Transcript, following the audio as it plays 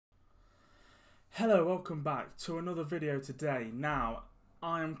Hello, welcome back to another video today. Now,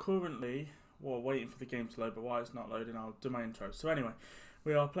 I am currently, waiting for the game to load, but while it's not loading, I'll do my intro. So anyway,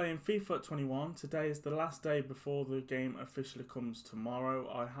 we are playing FIFA 21. Today is the last day before the game officially comes tomorrow.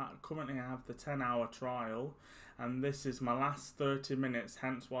 I currently have the 10-hour trial, and this is my last 30 minutes,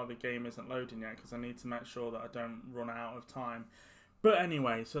 hence why the game isn't loading yet, because I need to make sure that I don't run out of time. But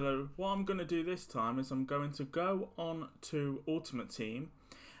anyway, so what I'm going to do this time is I'm going to go on to Ultimate Team,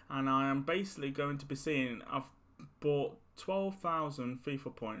 and I am basically going to be seeing, I've bought 12,000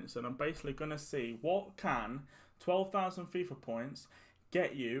 FIFA points, and I'm basically going to see what can 12,000 FIFA points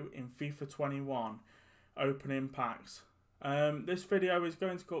get you in FIFA 21 opening packs. This video is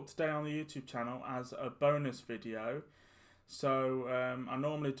going to go up today on the YouTube channel as a bonus video. So I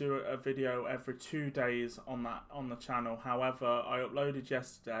normally do a video every 2 days on the channel. However, I uploaded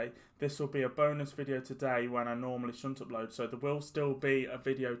yesterday. This will be a bonus video today when I normally shouldn't upload. So there will still be a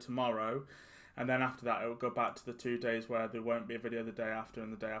video tomorrow, and then after that it will go back to the 2 days where there won't be a video the day after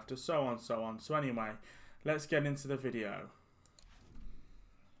and the day after, so on, so on. So anyway, let's get into the video.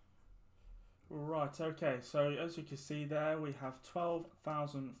 Right, okay, so as you can see there, we have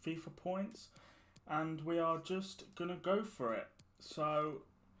 12,000 FIFA points, and we are just gonna go for it. So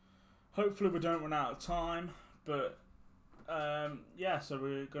hopefully we don't run out of time, but yeah, so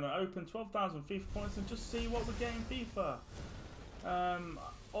we're gonna open 12,000 FIFA points and just see what we get in FIFA.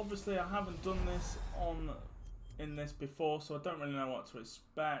 Obviously I haven't done this in this before, so I don't really know what to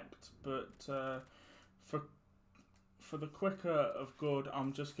expect, but for the quicker of good,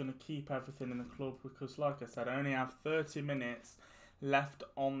 I'm just going to keep everything in the club, because like I said, I only have 30 minutes left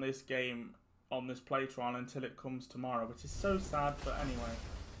on this game, on this play trial, until it comes tomorrow, which is so sad. But anyway,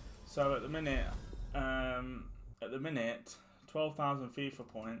 so at the minute 12,000 FIFA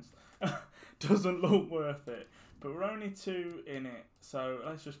points doesn't look worth it, but we're only 2 in it, so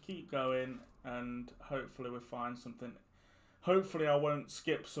let's just keep going and hopefully we'll find something. Hopefully I won't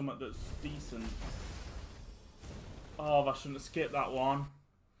skip something that's decent. Oh, I shouldn't have skipped that one.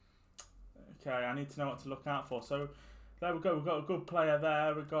 Okay, I need to know what to look out for. So there we go. We've got a good player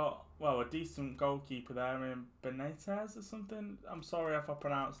there. We've got, well, a decent goalkeeper there in Benitez or something. I'm sorry if I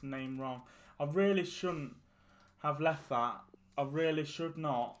pronounced the name wrong. I really shouldn't have left that. I really should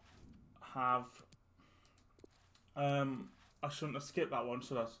not have. I shouldn't have skipped that one,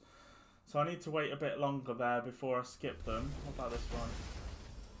 should I? So I need to wait a bit longer there before I skip them. What about this one?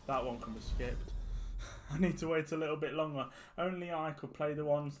 That one can be skipped. I need to wait a little bit longer. Only I could play the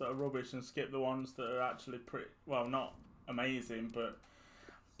ones that are rubbish and skip the ones that are actually pretty, well, not amazing, but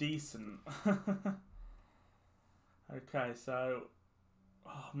decent. Okay, so,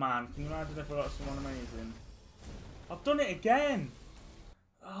 oh man, can you imagine if I got someone amazing? I've done it again!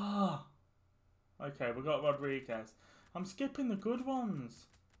 Ah. Oh. Okay, we got Rodriguez. I'm skipping the good ones.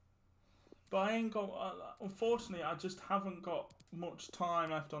 But I ain't got, unfortunately, I just haven't got much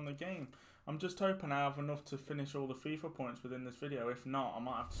time left on the game. I'm just hoping I have enough to finish all the FIFA points within this video. If not, I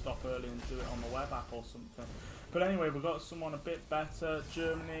might have to stop early and do it on the web app or something. But anyway, we've got someone a bit better.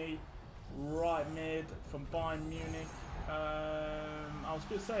 Germany, right mid from Bayern Munich. I was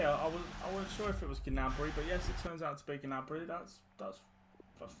going to say, I wasn't sure if it was Gnabry, but yes, it turns out to be Gnabry. That's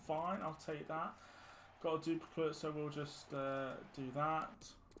fine, I'll take that. Got a duplicate, so we'll just do that.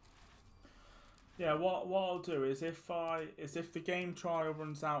 Yeah, what I'll do is if the game trial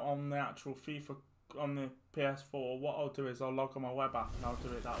runs out on the actual FIFA on the PS4, what I'll do is I'll log on my web app and I'll do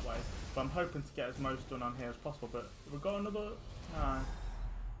it that way. But I'm hoping to get as most done on here as possible. But we've got another, no,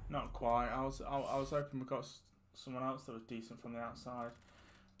 not quite. I was hoping we got someone else that was decent from the outside.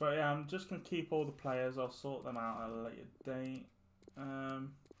 But yeah, I'm just gonna keep all the players. I'll sort them out at a later date.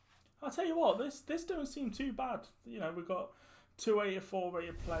 I'll tell you what, this don't seem too bad. You know, we've got 284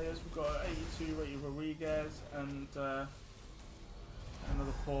 rated players, we've got 82 rated Rodriguez, and another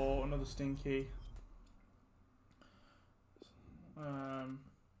poor, another stinky.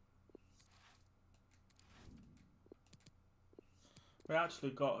 We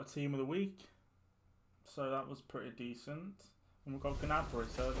actually got a team of the week, so that was pretty decent. And we've got Gnabry,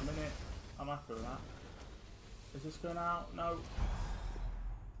 so at the minute, I'm happy with that. Is this going out? No.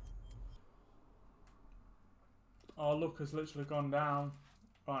 Our luck has literally gone down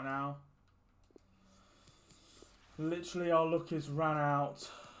right now. Literally, our luck is ran out.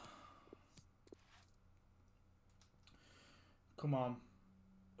 Come on.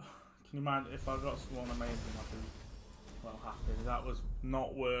 Can you imagine if I got someone amazing? I'd be, well, happy. That was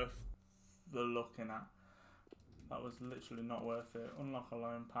not worth the looking at. That was literally not worth it. Unlock a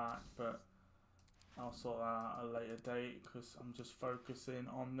loan pack, but I'll sort that out at a later date because I'm just focusing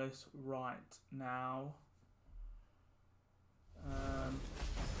on this right now.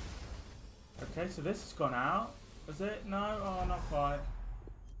 Okay, so this has gone out. Is it? No? Oh, not quite.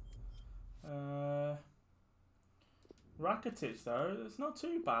 Rakitic, though, it's not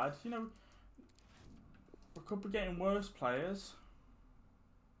too bad. You know, we could be getting worse players.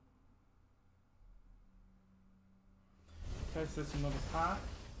 Okay, so there's another pack.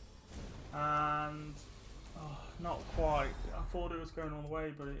 And... oh, not quite. I thought it was going all the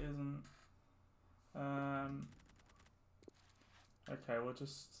way, but it isn't. Okay, we'll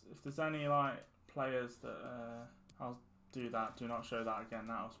just... if there's any, like, players that... I'll do that. Do not show that again.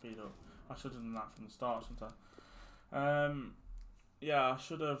 That'll speed up. I should have done that from the start, shouldn't I? Yeah, I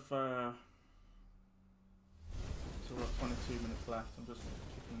should have... so we've got 22 minutes left. I'm just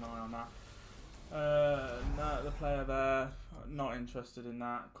keeping an eye on that. No, the player there, not interested in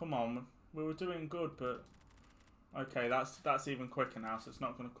that. Come on, we were doing good, but okay, that's even quicker now, so it's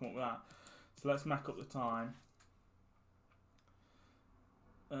not going to come up with that. So let's make up the time.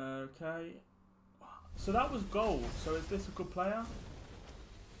 Okay, so that was gold. So is this a good player?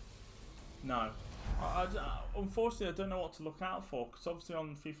 No. Unfortunately, I don't know what to look out for, because obviously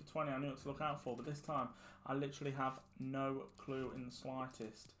on FIFA 20 I knew what to look out for, but this time I literally have no clue in the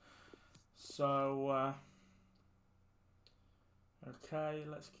slightest. So, okay,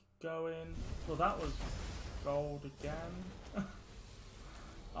 let's keep going. Well, that was gold again.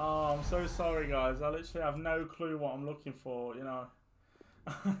 Oh, I'm so sorry, guys. I literally have no clue what I'm looking for, you know.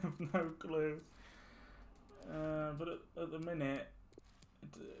 I have no clue. But at the minute,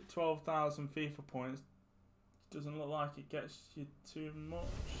 12,000 FIFA points doesn't look like it gets you too much.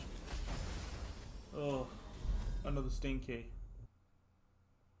 Oh, another stinky.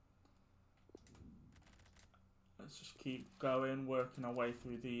 Let's just keep going, working our way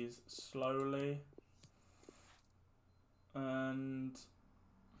through these slowly. And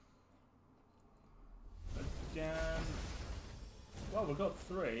again, well, we've got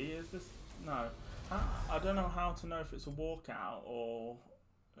 3. Is this? No. I don't know how to know if it's a walkout or...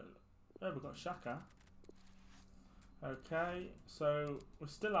 oh, we've got Shaka. Okay, so we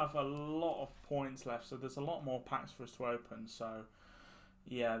still have a lot of points left, so there's a lot more packs for us to open. So,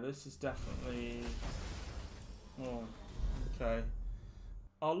 yeah, this is definitely... oh, okay.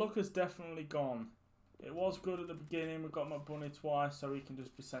 Our luck has definitely gone. It was good at the beginning. We got McBunny twice, so he can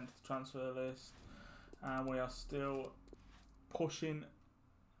just be sent to the transfer list. And we are still pushing.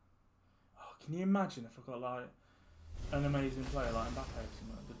 Oh, can you imagine if I got like an amazing player like Mbappe?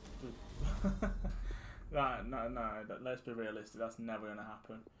 No. Let's be realistic. That's never going to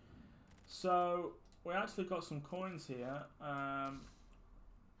happen. So we actually got some coins here.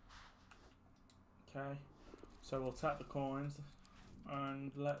 Okay. So we'll tap the coins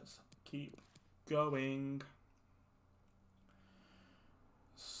and let's keep going.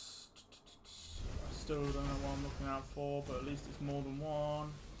 I still don't know what I'm looking out for, but at least it's more than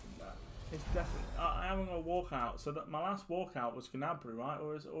one. It's definitely. I haven't got a walkout. So that my last walkout was Gnabry, right?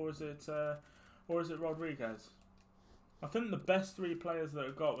 Or is it Rodriguez? I think the best 3 players that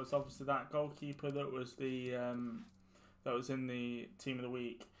I got was obviously that goalkeeper that was the that was in the team of the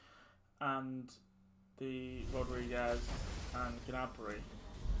week, and the Rodriguez and Gnabry.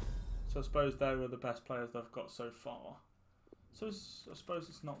 So I suppose they were the best players that I've got so far. So I suppose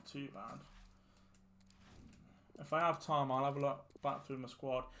it's not too bad. If I have time, I'll have a look back through my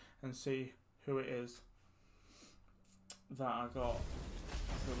squad and see who it is that I got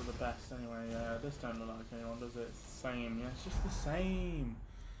that were the best. Anyway, yeah, this don't look like anyone, does it? It's the same. Yeah, it's just the same.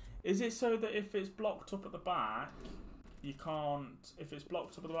 Is it so that if it's blocked up at the back, you can't... if it's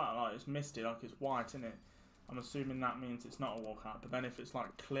blocked up at the back, like it's misty, like it's white, isn't it? I'm assuming that means it's not a walkout. But then if it's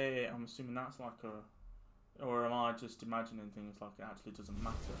like clear, I'm assuming that's like a... or am I just imagining things like it actually doesn't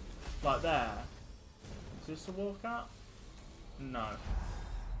matter? Like there. Is this a walkout? No.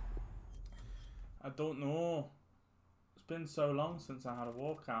 I don't know. It's been so long since I had a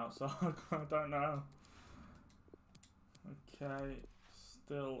walkout, so I don't know. Okay,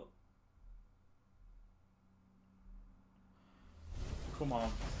 still. Come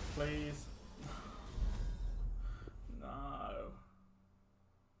on, please. No.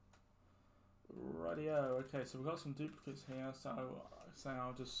 Radio. Okay, so we've got some duplicates here, so I say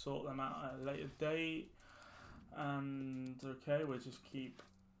I'll just sort them out at a later date. And okay, we'll just keep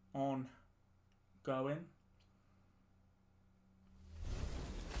on going.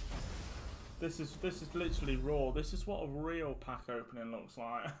 This is literally raw. This is what a real pack opening looks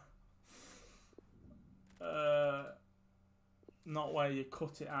like. Not where you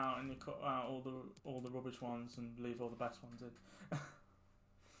cut it out and you cut out all the rubbish ones and leave all the best ones in.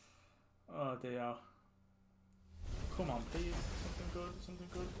 Oh dear. Come on, please. Something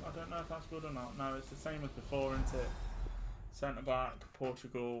good. I don't know if that's good or not. No, it's the same as before, isn't it? Centre back,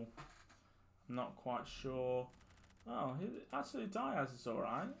 Portugal. Not quite sure. Oh, actually Diaz is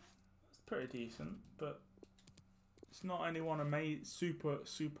alright. It's pretty decent, but it's not anyone super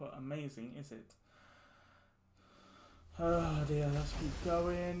amazing, is it? Oh dear, let's keep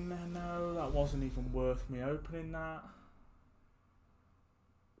going. No, that wasn't even worth me opening that.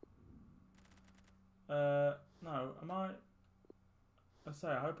 No, am I say,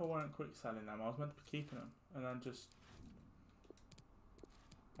 I hope I weren't quick selling them. I was meant to be keeping them, and then just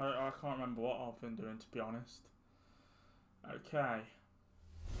I can't remember what I've been doing, to be honest. Okay.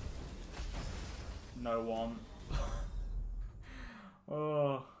 No one.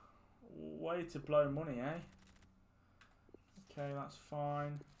 Oh, way to blow money, eh? Okay, that's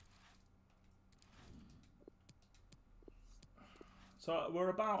fine. So we're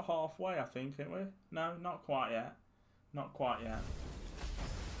about halfway, I think, aren't we? No, not quite yet. Not quite yet.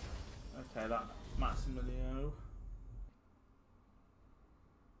 Okay, that Maximilio.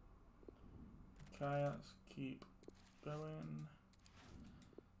 Okay, let's keep going.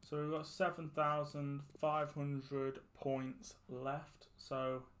 So we've got 7,500 points left.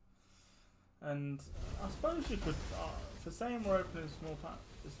 So, and I suppose you could, for saying we're opening a small pack,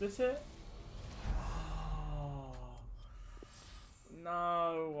 is this it? Oh,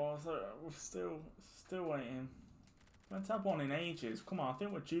 no, we're still waiting. I haven't had one in ages. Come on, I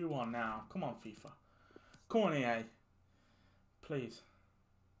think we're due one now. Come on, FIFA. Come on, EA. Please.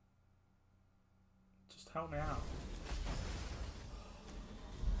 Just help me out.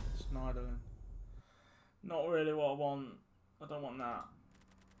 Schneiderlin. Not really what I want. I don't want that.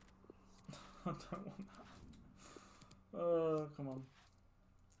 I don't want that. Oh, come on.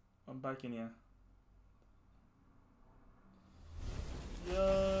 I'm begging you.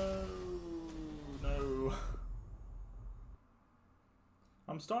 Yo, no.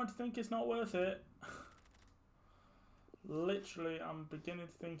 I'm starting to think it's not worth it. Literally, I'm beginning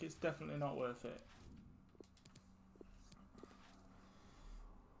to think it's definitely not worth it.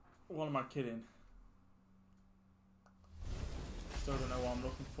 What am I kidding? Still don't know what I'm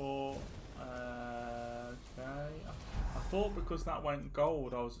looking for. Okay. I thought because that went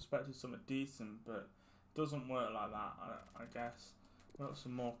gold, I was expecting something decent, but it doesn't work like that, I guess. We've got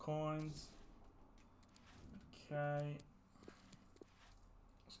some more coins. Okay.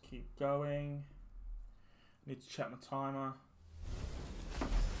 Let's keep going. Need to check my timer.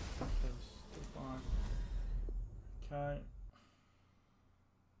 Okay, still fine. Okay.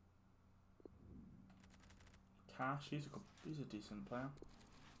 Cash, he's a decent player.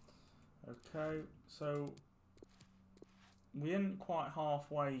 Okay, so we ain't quite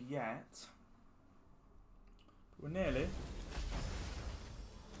halfway yet. But we're nearly.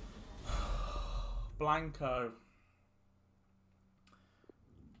 Blanco.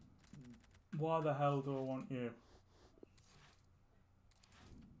 Why the hell do I want you?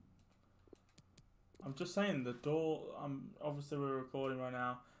 I'm just saying the door. Obviously we're recording right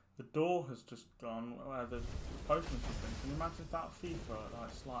now. The door has just gone where the postman's has been. Can you imagine that FIFA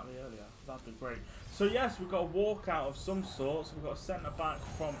like slightly earlier? That'd be great. So yes, we've got a walkout of some sort. So we've got a centre back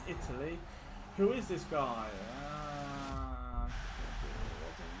from Italy. Who is this guy? Wasn't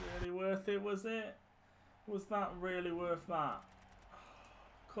really worth it, was it? Was that really worth that?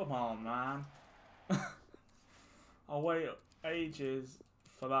 Come on, man. I'll wait ages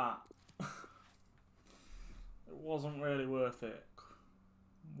for that. It wasn't really worth it.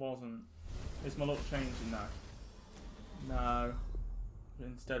 Wasn't. Is my luck changing now? No.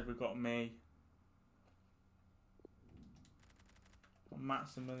 Instead we've got me.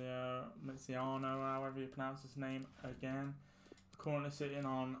 Maxiano, however you pronounce his name again. Currently sitting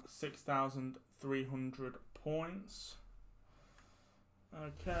on 6,300 points.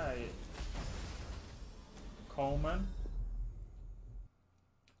 Okay. Coleman.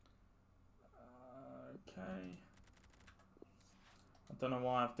 Okay. I don't know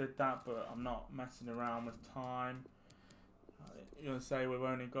why I've did that, but I'm not messing around with time. You're gonna say we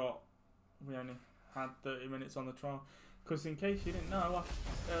only had 30 minutes on the trial, because in case you didn't know,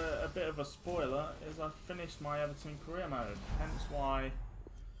 a bit of a spoiler is I finished my Everton Career Mode, hence why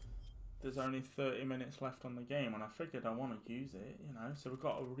there's only 30 minutes left on the game, and I figured I want to use it, you know. So we've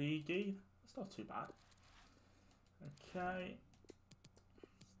got Origi. It's not too bad. Okay.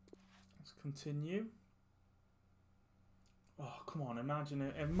 Let's continue. Oh, come on, imagine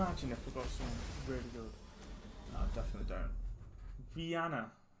if we got someone really good. No, I definitely don't.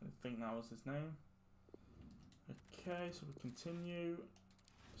 Viana, I think that was his name. Okay, so we continue.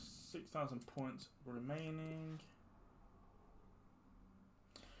 6,000 points remaining.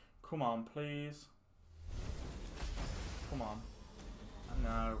 Come on, please. Come on.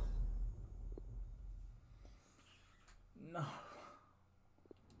 No. No.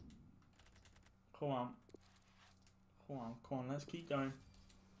 Come on. Come on, come on, let's keep going.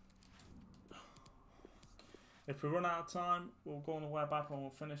 If we run out of time, we'll go on the web app and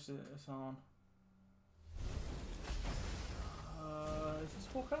we'll finish this on. Is this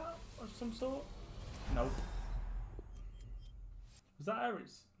walkout of some sort? Nope. Was that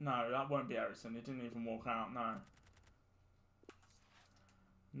Ericsson? No, that won't be Ericsson. He didn't even walk out, no.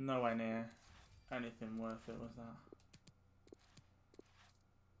 Nowhere near anything worth it was that.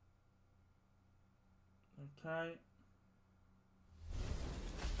 Okay.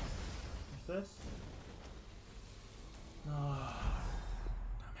 What's this? Oh,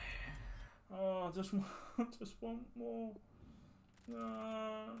 damn it. Oh, I just want more.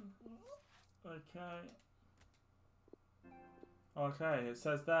 Okay. Okay, it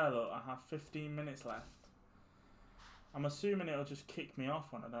says there, look, I have 15 minutes left. I'm assuming it'll just kick me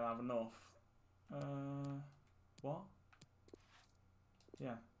off when I don't have enough. What?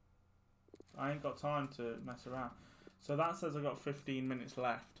 Yeah. I ain't got time to mess around. So that says I've got 15 minutes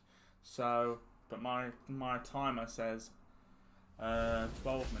left. So, but my timer says 12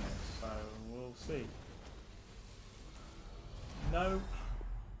 minutes, so we'll see. Nope.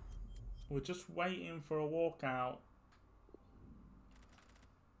 We're just waiting for a walkout.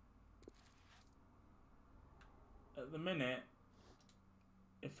 At the minute,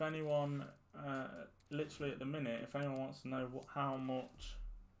 if anyone, literally at the minute, if anyone wants to know how much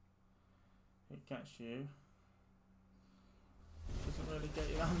it gets you, it doesn't really get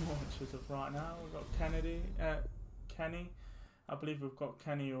you that much as of right now. We've got Kenny. I believe we've got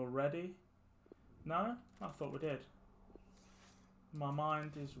Kenny already. No? I thought we did. My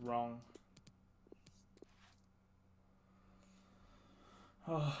mind is wrong.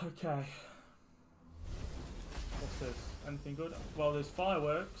 Oh, okay. What's this? Anything good? Well, there's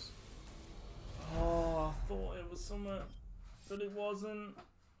fireworks. Oh, I thought it was something, but it wasn't.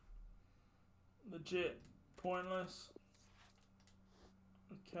 Legit pointless.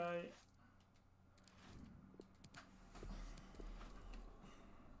 Okay.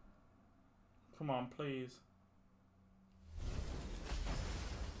 Come on, please.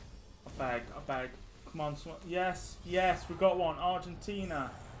 I beg. Come on, someone. Yes, we got one.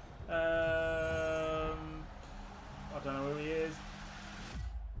 Argentina. I don't know who he is.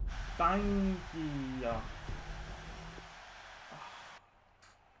 Bangia.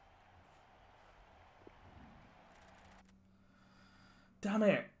 Damn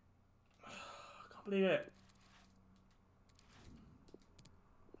it. I can't believe it.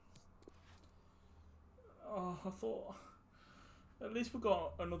 Oh, I thought at least we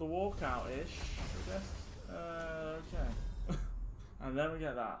got another walkout-ish, I guess. Okay. And then we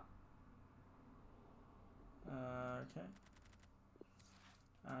get that. Okay.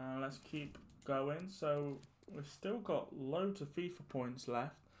 Let's keep going. So we've still got loads of FIFA points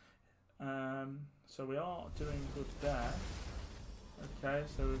left. So we are doing good there. Okay,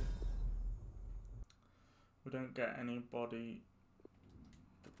 so we don't get anybody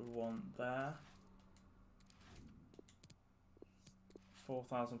that we want there.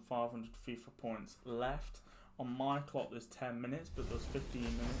 4,500 FIFA points left. On my clock there's 10 minutes, but there's 15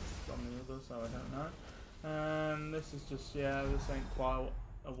 minutes on the other, so I don't know. And this is just, yeah, this ain't quite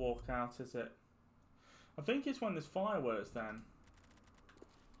a walkout, is it? I think it's when there's fireworks then.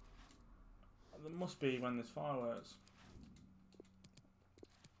 There must be when there's fireworks.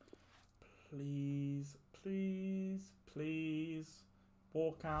 Please, please, please.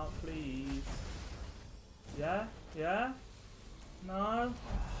 Walk out, please. Yeah? Yeah? No? I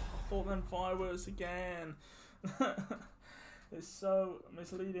thought them fireworks again. It's so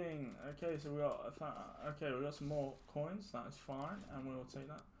misleading. Okay, so we got some more coins. That is fine, and we will take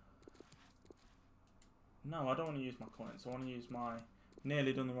that. No, I don't want to use my coins. I want to use my.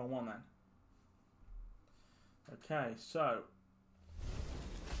 Nearly done the wrong one then. Okay, so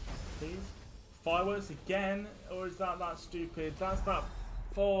please fireworks again, or is that stupid? That's that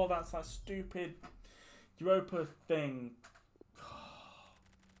stupid Europa thing.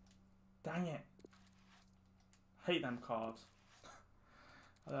 Dang it! Hate them cards.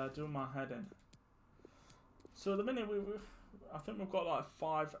 Doing my head in. So at the minute I think we've got like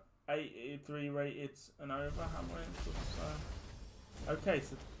 583 rated and over, haven't we? So, okay,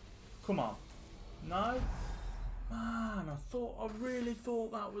 so come on. No, man, I really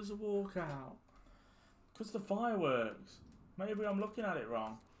thought that was a walkout because the fireworks. Maybe I'm looking at it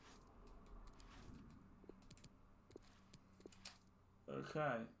wrong.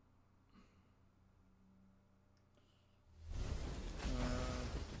 Okay.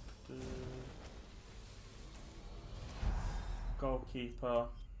 Goalkeeper,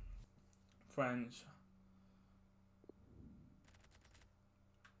 French.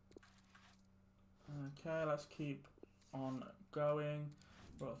 Okay, let's keep on going.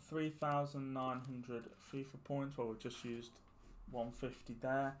 We've got 3,900 FIFA points. Well, we've just used 150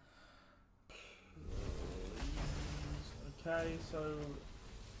 there. Okay, so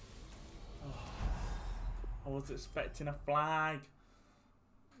I was expecting a flag,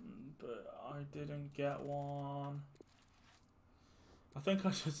 but I didn't get one. I think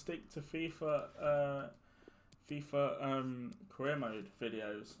I should stick to FIFA career mode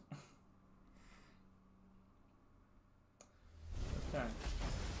videos. Okay.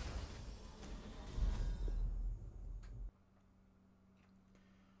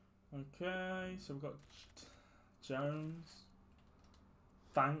 Okay, so we've got Jones.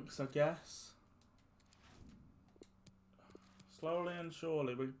 Thanks, I guess. Slowly and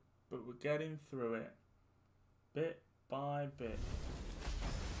surely, but we're getting through it, bit by bit.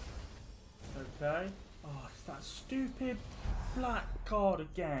 Okay. Oh, it's that stupid black card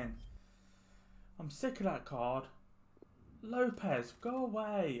again. I'm sick of that card. Lopez, go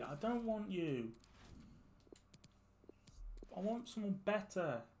away. I don't want you. I want someone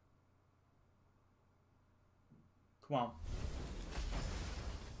better. Come on.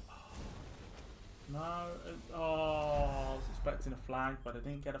 No. Oh, I was expecting a flag, but I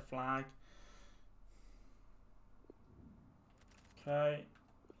didn't get a flag. Okay.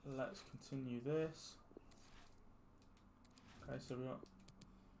 Let's continue this. Okay, so we got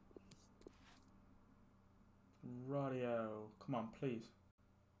radio. Come on, please.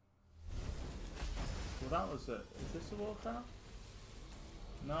 Well, that was it. Is this a walkout?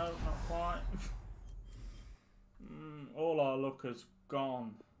 No, not quite. All our luck has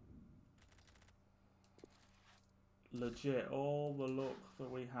gone. Legit, all the luck that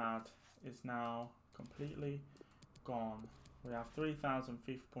we had is now completely gone. We have 3,000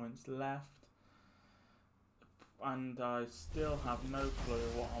 FIFA points left, and I still have no clue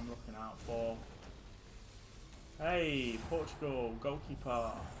what I'm looking out for. Hey, Portugal,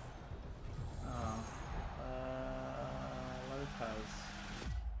 goalkeeper. Lopez.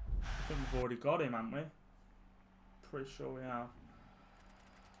 I think we've already got him, haven't we? Pretty sure we have.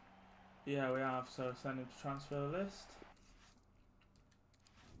 Yeah, we have, so send him to transfer list.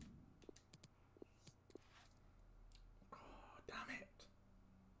 Oh, damn it.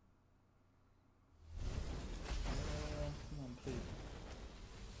 Come on, please.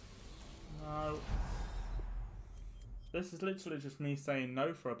 No. This is literally just me saying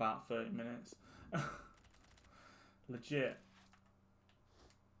no for about 30 minutes. Legit.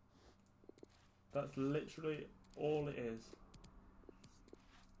 That's literally all it is.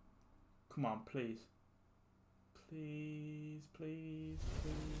 Come on, please. Please, please,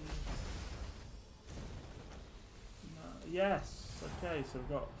 please. No. Yes. Okay, so we've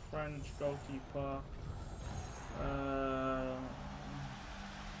got French goalkeeper. No.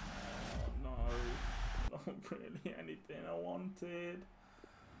 Not really anything I wanted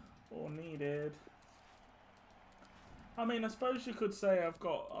or needed. I mean, I suppose you could say I've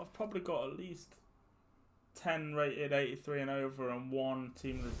probably got at least 10 rated 83 and over and 1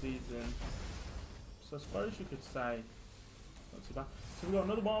 team of the season. So I suppose you could say not too bad. So we've got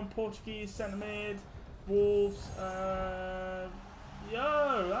another one, Portuguese centre mid, Wolves. Yo,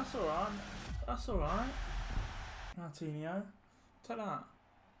 that's alright. That's alright. Martinho. Take that.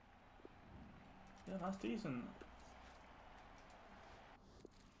 Yeah, that's decent.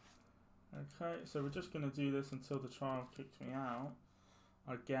 Okay, so we're just going to do this until the trial kicks me out,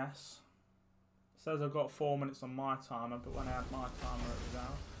 I guess. It says I've got 4 minutes on my timer, but when I had my timer it was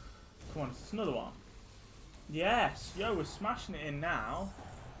out. Come on, it's another one. Yes! Yo, we're smashing it in now.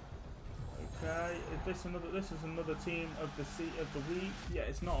 Okay, this is another team of the week. Yeah,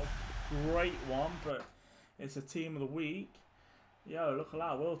 it's not a great one, but it's a team of the week. Yo, look at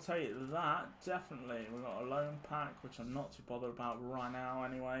that, we'll take that, definitely. We've got a loan pack, which I'm not too bothered about right now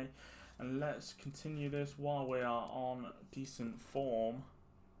anyway. And let's continue this while we are on decent form.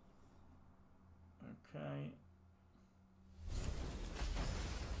 Okay.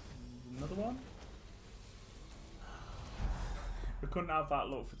 Another one? We couldn't have that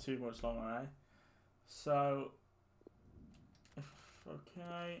look for too much longer, eh? So,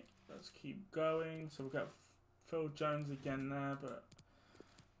 okay, let's keep going. So we've got Phil Jones again there, but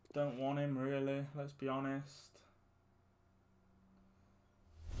don't want him really, let's be honest.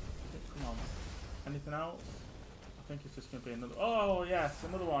 Come on. Anything else? I think it's just going to be another... Oh, yes,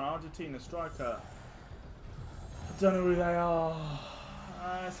 another one. Argentina striker. I don't know who they are.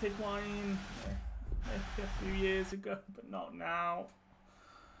 It's Higuain. Maybe a few years ago, but not now.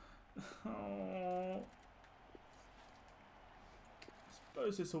 Oh. I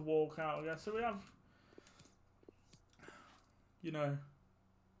suppose it's a walkout, I guess. So we have... You know...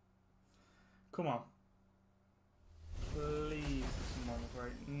 Come on. Please, someone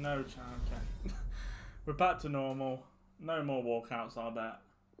great. No chance. Okay. We're back to normal. No more walkouts, I bet.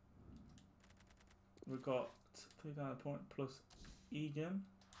 We've got 3,000 point plus Egan.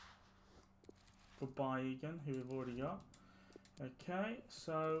 Goodbye, Egan, who we've already got. Okay,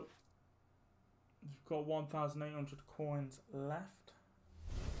 so we've got 1,800 coins left.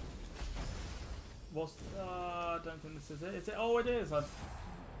 What's I don't think this is it. Is it? Oh, it is. I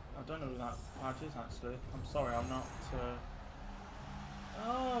don't know who that badge is actually. I'm sorry, I'm not.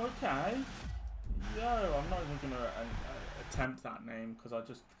 Oh, okay. Yo, I'm not even gonna attempt that name because I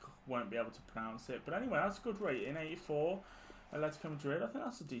just won't be able to pronounce it. But anyway, that's a good rating, 84. Atletico Madrid. I think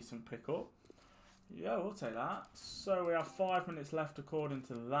that's a decent pickup. Yeah, we'll take that. So we have 5 minutes left according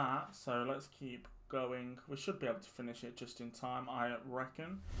to that. So let's keep going. We should be able to finish it just in time, I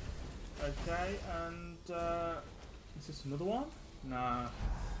reckon. Okay, and is this another one? No.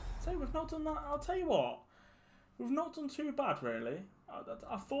 Say we've not done that. I'll tell you what. We've not done too bad, really.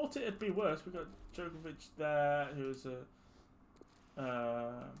 I thought it'd be worse. We've got Djokovic there, who is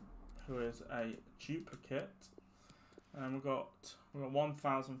a duplicate. And we've got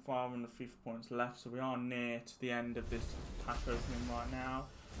 1,500 FIFA points left, so we are near to the end of this pack opening right now.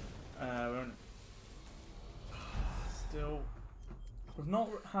 We've not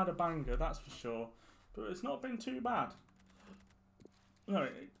had a banger, that's for sure, but it's not been too bad. No,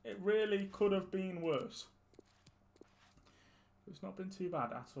 it really could have been worse. It's not been too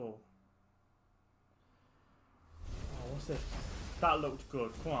bad at all. Oh, what's this? That looked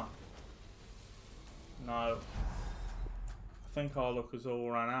good. Come on. No. I think our luck has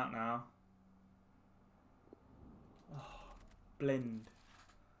all run out now. Oh, blind.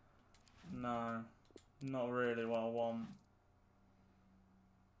 No. Not really what I want.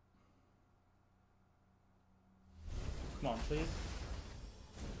 Come on, please.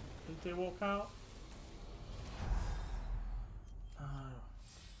 Please do walk out. No.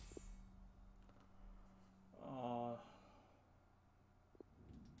 Oh.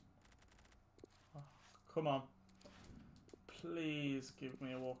 Come on. Please give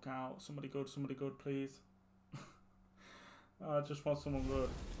me a walkout. Somebody good, please. I just want someone good.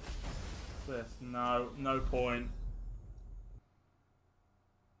 What's this? No, no point.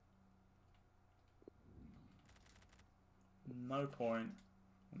 No point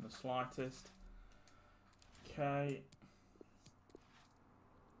in the slightest. Okay.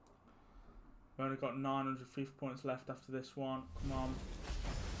 We've only got 900 FIFA points left after this one. Come on.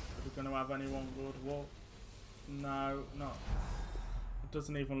 Are we going to have anyone good? What? No, not. It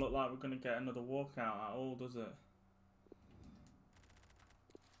doesn't even look like we're going to get another walkout at all, does it?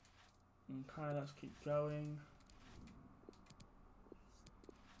 Okay, let's keep going.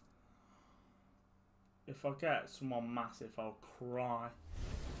 If I get someone massive, I'll cry.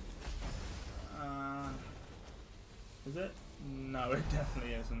 Is it? No, it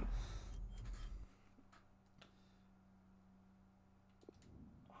definitely isn't.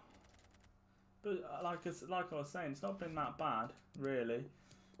 But like I was saying, it's not been that bad, really.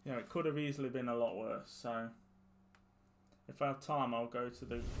 You know, it could have easily been a lot worse. So, if I have time, I'll go to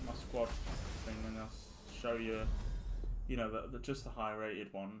my squad thing and I'll show you, you know, just the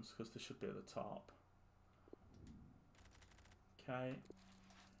high-rated ones because they should be at the top. Okay.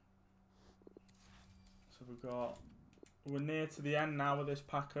 So we're near to the end now with this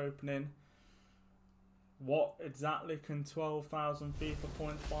pack opening. What exactly can 12,000 FIFA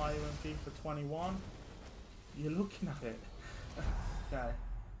points buy you in FIFA 21? You're looking at it. Okay.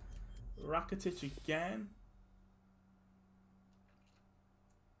 Rakitic again.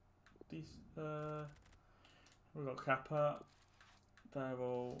 These, we've got Kappa. They're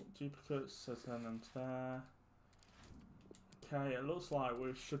all duplicates, so send them to there. Okay, it looks like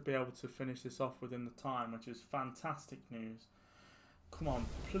we should be able to finish this off within the time, which is fantastic news. Come on,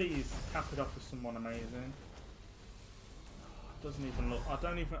 please cap it off with someone amazing. Doesn't even look.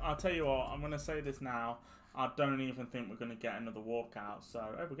 I'll tell you what, I'm going to say this now. I don't even think we're going to get another walkout. So,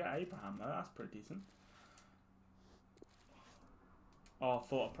 oh, we get Abraham though. That's pretty decent. Oh, I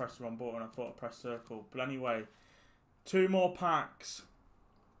thought I pressed the wrong button. I thought I pressed circle. But anyway, 2 more packs.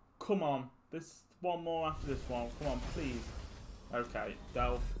 Come on. This one more after this one. Come on, please. Okay,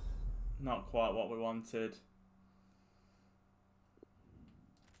 Delph. Not quite what we wanted.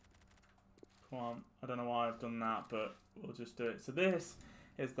 Come on. I don't know why I've done that, but we'll just do it. So this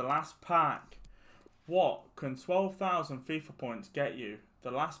is the last pack. What can 12,000 FIFA points get you?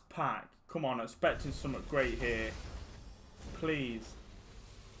 The last pack. Come on, expecting something great here. Please.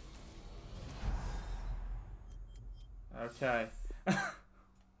 Okay.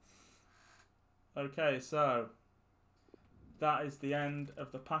 Okay, so that is the end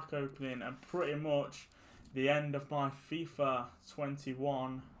of the pack opening, and pretty much the end of my FIFA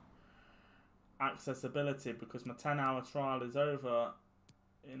 21 accessibility, because my 10-hour trial is over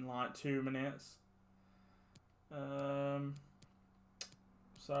in like 2 minutes.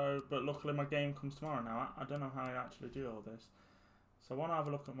 But luckily my game comes tomorrow now. I don't know how I actually do all this. So I want to have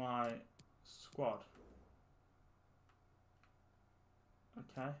a look at my squad.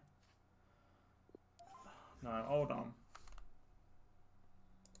 Okay. No, hold on.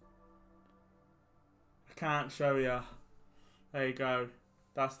 I can't show you. There you go.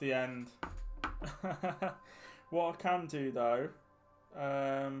 That's the end. What I can do though,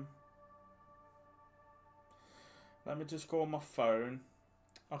 let me just go on my phone.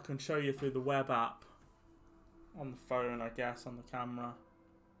 I can show you through the web app on the phone, I guess, on the camera.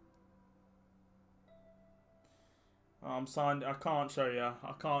 I'm signed. I can't show you.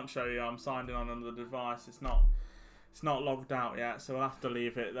 I can't show you. I'm signed in on another device. It's not logged out yet, so we'll have to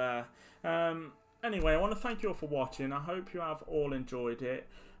leave it there. Anyway, I want to thank you all for watching. I hope you have all enjoyed it.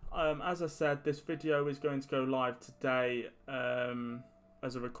 As I said, this video is going to go live today,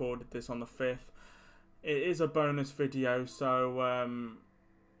 as I recorded this on the 5th. It is a bonus video, so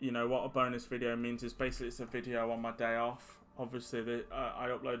you know what a bonus video means is basically it's a video on my day off. Obviously, I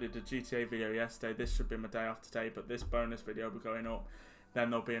uploaded a GTA video yesterday. This should be my day off today, but this bonus video will be going up. Then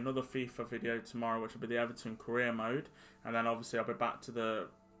there'll be another FIFA video tomorrow, which will be the Everton Career Mode, and then obviously I'll be back to the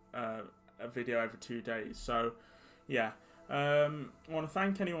a video every 2 days. So, yeah. I want to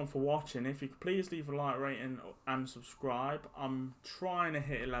thank anyone for watching. If you could please leave a like, rating and subscribe. I'm trying to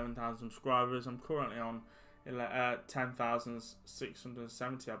hit 11,000 subscribers. I'm currently on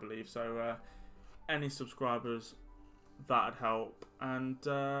 10,670, I believe. So any subscribers, that'd help. And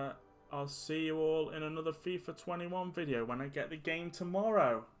I'll see you all in another FIFA 21 video when I get the game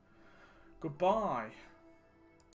tomorrow. Goodbye.